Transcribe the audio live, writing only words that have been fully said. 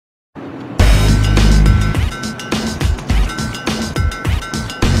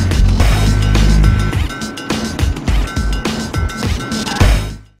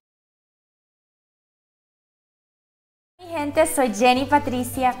gente, soy Jenny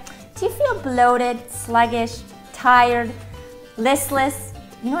Patrizia. Do you feel bloated, sluggish, tired, listless?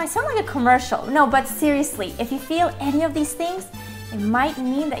 You know, I sound like a commercial. No, but seriously, if you feel any of these things, it might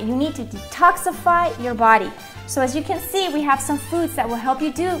mean that you need to detoxify your body. So as you can see, we have some foods that will help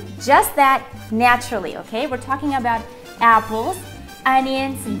you do just that naturally, okay? We're talking about apples,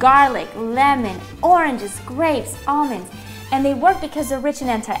 onions, garlic, lemon, oranges, grapes, almonds. And they work because they're rich in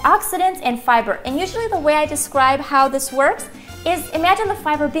antioxidants and fiber. And usually the way I describe how this works is imagine the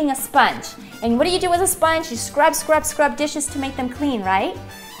fiber being a sponge. And what do you do with a sponge? You scrub, scrub, scrub dishes to make them clean, right?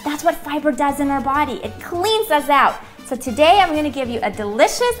 That's what fiber does in our body. It cleans us out. So today I'm going to give you a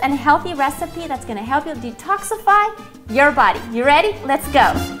delicious and healthy recipe that's going to help you detoxify your body. You ready? Let's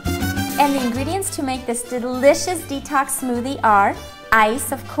go. And the ingredients to make this delicious detox smoothie are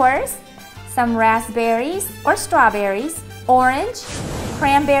ice, of course, some raspberries or strawberries, orange,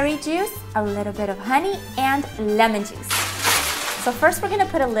 cranberry juice, a little bit of honey, and lemon juice. So first we're going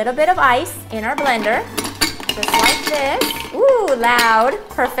to put a little bit of ice in our blender, just like this. Ooh, loud.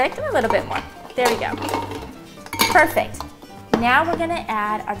 Perfect. And a little bit more. There we go. Perfect. Now we're going to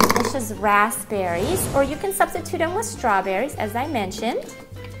add our delicious raspberries, or you can substitute them with strawberries, as I mentioned.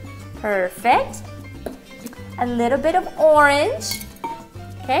 Perfect. A little bit of orange.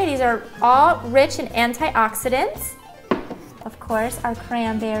 Okay, these are all rich in antioxidants. Of course, our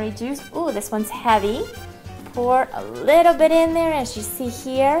cranberry juice. Ooh, this one's heavy. Pour a little bit in there, as you see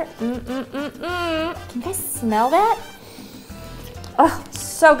here. Can you guys smell that? Oh,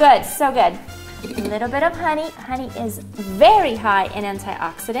 so good, so good. A little bit of honey. Honey is very high in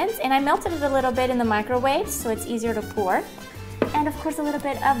antioxidants, and I melted it a little bit in the microwave so it's easier to pour. And of course, a little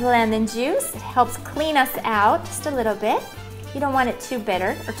bit of lemon juice. It helps clean us out just a little bit. You don't want it too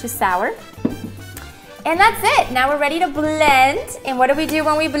bitter or too sour. And that's it. Now we're ready to blend. And what do we do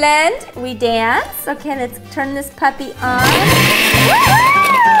when we blend? We dance. Okay, let's turn this puppy on.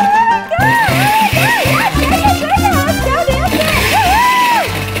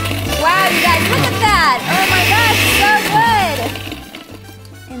 Wow, you guys, look at that. Oh my gosh, so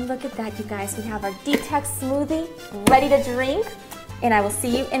good. And look at that, you guys. We have our detox smoothie ready to drink. And I will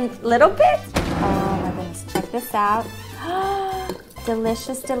see you in a little bit. Oh my goodness, check this out.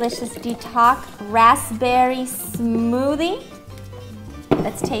 Delicious, delicious detox raspberry smoothie.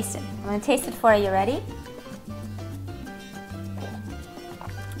 Let's taste it. I'm gonna taste it for you. Ready?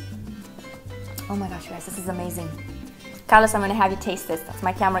 Oh my gosh, you guys, this is amazing. Carlos, I'm gonna have you taste this. That's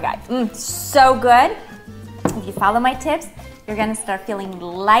my camera guy. So good. If you follow my tips, you're gonna start feeling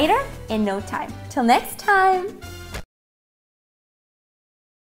lighter in no time. Till next time.